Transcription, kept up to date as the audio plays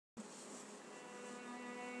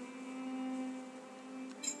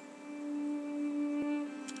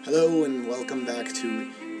Hello and welcome back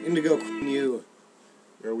to Indigo Prophecy,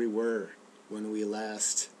 where we were when we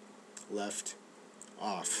last left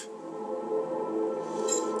off. And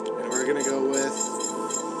we're gonna go with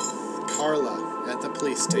Carla at the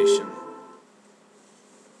police station.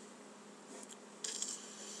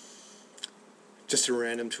 Just a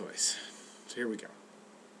random choice. So here we go.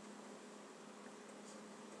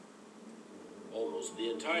 Almost the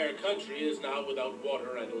entire country is now without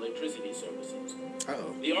water and electricity services.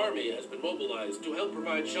 Uh-oh. The army has been mobilized to help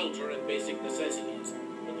provide shelter and basic necessities,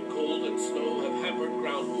 but the cold and snow have hampered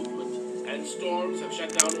ground movement, and storms have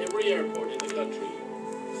shut down every airport in the country.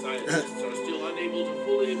 Scientists are still unable to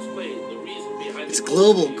fully explain the reason behind It's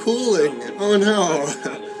global cooling! Oh no!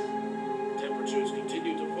 Temperatures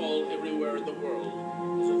continue to fall everywhere in the world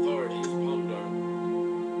as authorities ponder.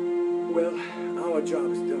 Well, our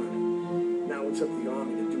job is done. Now it's up to the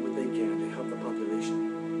army to do what they can to help the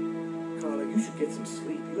population. Carla, you should get some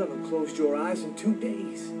sleep. You haven't closed your eyes in 2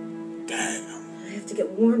 days. Damn. I have to get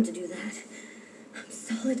warm to do that. I'm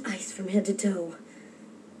solid ice from head to toe.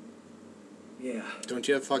 Yeah. Don't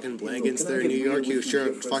you have fucking blankets Can I there in get New York? weird You with you sure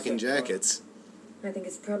here have for a fucking sec, Carla? jackets. I think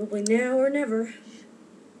it's probably now or never.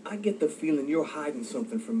 I get the feeling you're hiding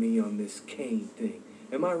something from me on this Kane thing.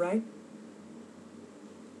 Am I right?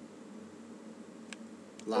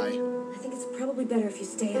 Lie. I think it's probably better if you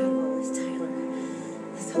stay out of all this, Tyler.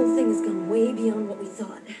 This whole thing has gone way beyond what we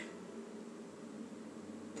thought.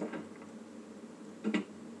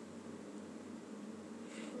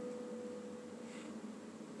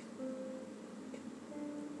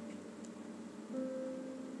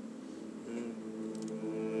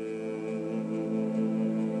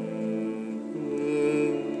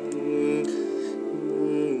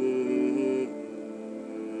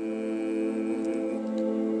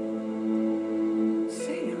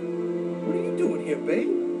 Babe?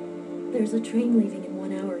 There's a train leaving in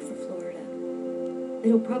 1 hour for Florida.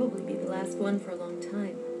 It'll probably be the last one for a long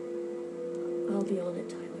time. I'll be on it,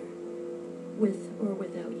 Tyler. With or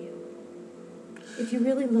without you. If you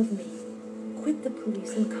really love me, quit the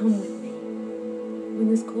police and come with me. When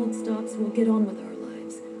this cold stops, we'll get on with our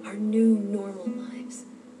lives. Our new, normal lives.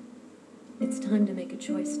 It's time to make a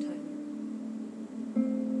choice, Tyler.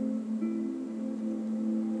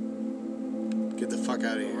 Get the fuck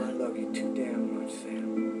out of here. Oh, I love you too damn much, Sam.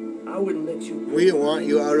 I wouldn't let you... We want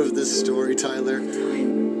you out of this story, Tyler.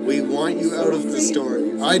 We want you out of the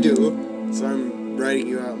story. I do, so I'm writing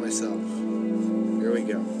you out myself. Here we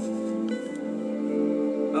go.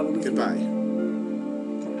 Goodbye.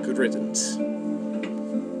 Good riddance.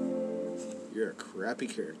 You're a crappy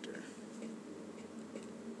character.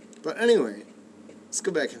 But anyway, let's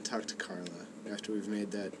go back and talk to Carla after we've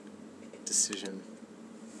made that decision.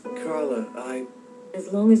 Carla,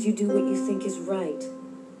 As long as you do what you think is right,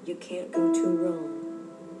 you can't go too wrong.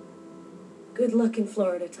 Good luck in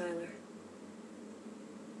Florida, Tyler.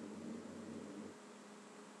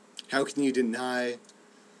 How can you deny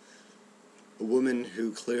a woman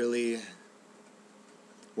who clearly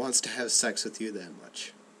wants to have sex with you that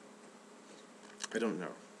much? I don't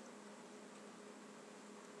know.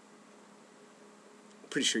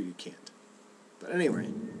 Pretty sure you can't. But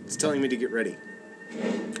anyway, it's telling me to get ready.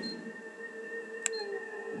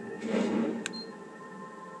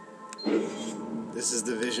 This is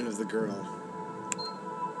the vision of the girl.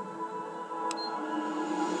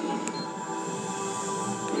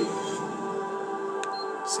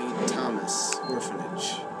 St. Thomas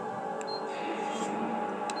Orphanage.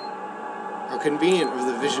 How convenient of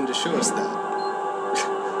the vision to show us that.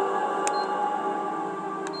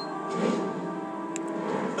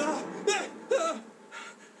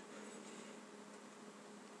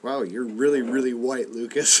 Wow, you're really, really white,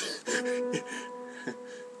 Lucas.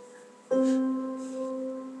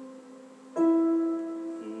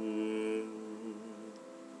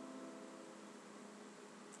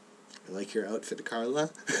 I like your outfit, Carla.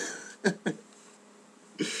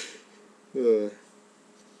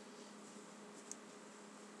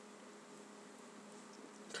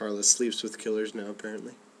 Carla sleeps with killers now,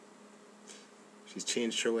 apparently. She's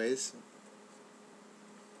changed her ways.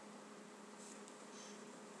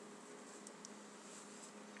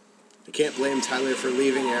 I can't blame Tyler for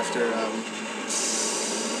leaving after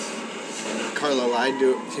Carla lied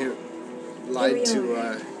to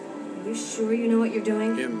Are you sure you know what you're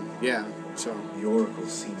doing? him. Yeah, so the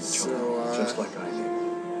Oracle's seen the child, just like I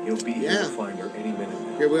did. He'll be here to find her any minute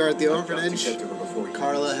now. here we are at the I've got to orphanage. get to her before he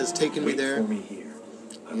Carla leaves. has taken me Wait there, for me here.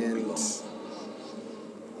 I won't be and long.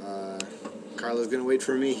 Carla's gonna wait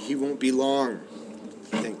for me. He won't be long.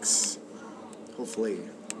 Thanks. Hopefully,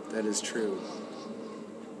 that is true.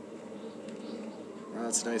 Wow,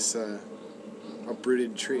 that's a nice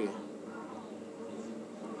uprooted tree.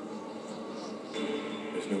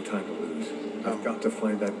 There's no time to lose. I've got to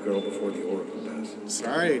find that girl before the Oracle does.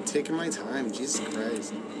 Sorry, taking my time. Jesus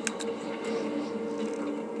Christ.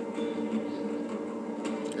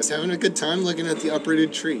 Guys having a good time looking at the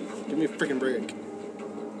uprooted tree. Give me a freaking break.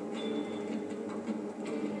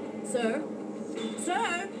 Sir?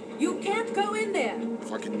 Sir? You can't go in there!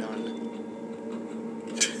 Fucking nun.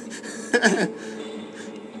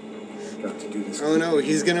 Got to do this. Oh no,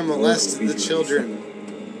 he's gonna molest the children.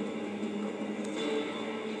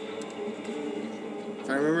 If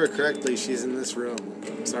I remember correctly, she's in this room.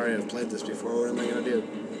 Sorry, I've played this before. What am I gonna do?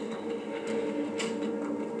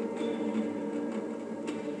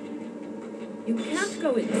 You can't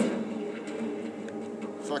go in there.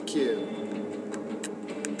 Fuck you.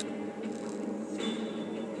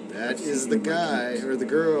 That is the guy, or the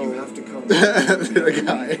girl. You have to come. The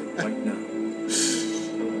guy. Right now. She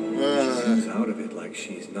seems out of it like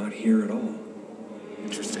she's not here at all.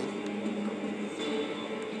 Interesting.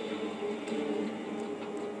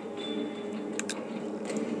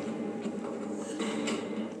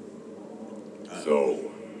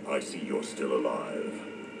 So, I see you're still alive.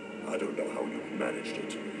 I don't know how you've managed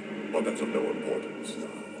it, but that's of no importance now.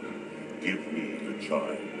 Give me the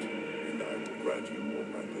child, and I will grant you more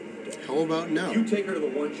rapid death. How about no? You take her to the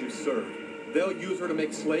ones you serve. They'll use her to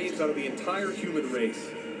make slaves out of the entire human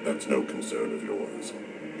race. That's no concern of yours.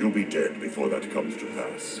 You'll be dead before that comes to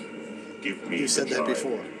pass. Give me You said the that child.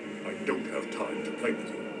 before. I don't have time to play with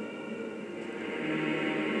you.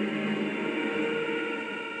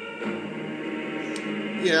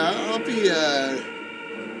 Yeah, I'll be,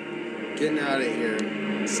 getting out of here.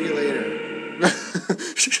 See you later.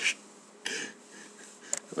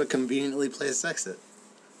 What a conveniently placed exit.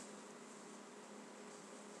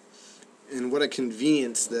 And what a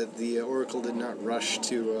convenience that the Oracle did not rush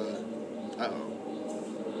to, uh-oh.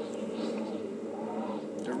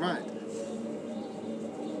 Never mind.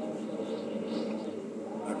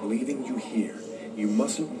 I'm leaving you here. You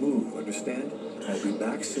mustn't move, understand? I'll be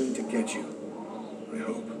back soon to get you. I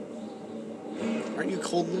hope. Aren't you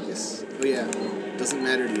cold, Lucas? Oh yeah. Doesn't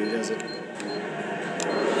matter to you, does it?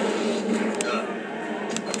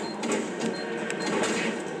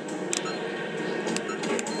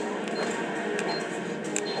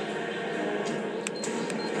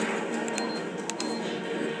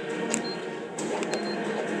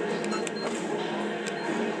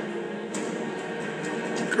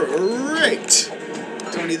 Great!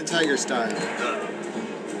 Tony the Tiger style.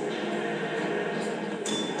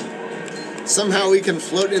 Somehow we can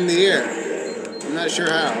float in the air. I'm not sure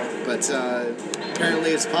how, but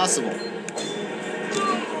apparently it's possible.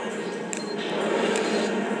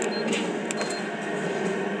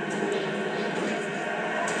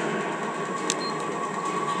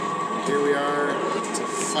 Here we are to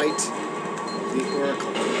fight the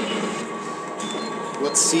Oracle.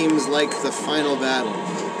 What seems like the final battle.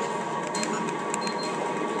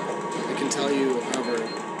 I can tell you, however,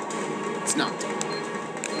 it's not.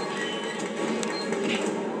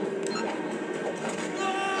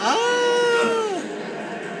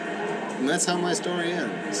 And that's how my story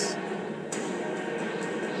ends.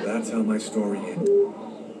 That's how my story ends.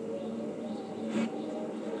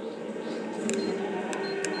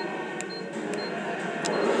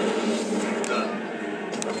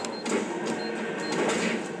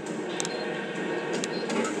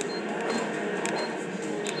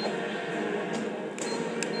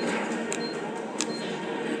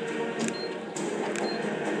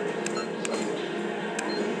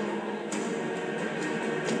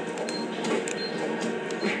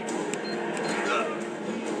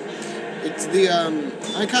 It's the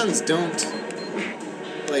icons don't,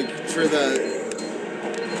 like, for the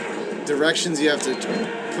directions you have to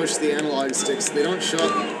push the analog sticks, they don't show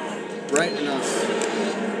up bright enough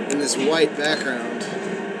in this white background.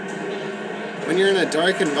 When you're in a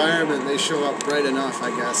dark environment, they show up bright enough, I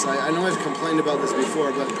guess. I know I've complained about this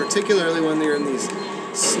before, but particularly when they're in these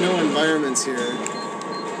snow environments here,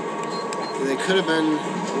 they could have been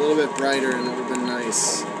a little bit brighter and it would have been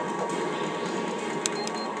nice.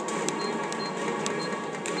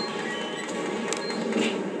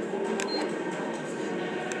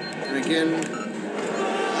 And again,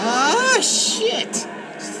 shit!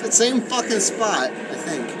 It's the same fucking spot, I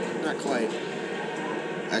think. Not quite,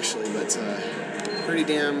 actually, but pretty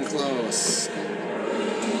damn close.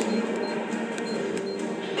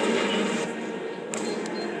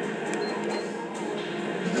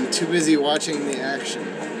 I'm too busy watching the action.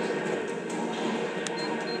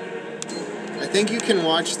 I think you can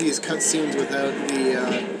watch these cutscenes without the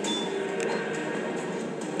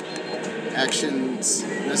actions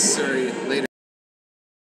necessary later.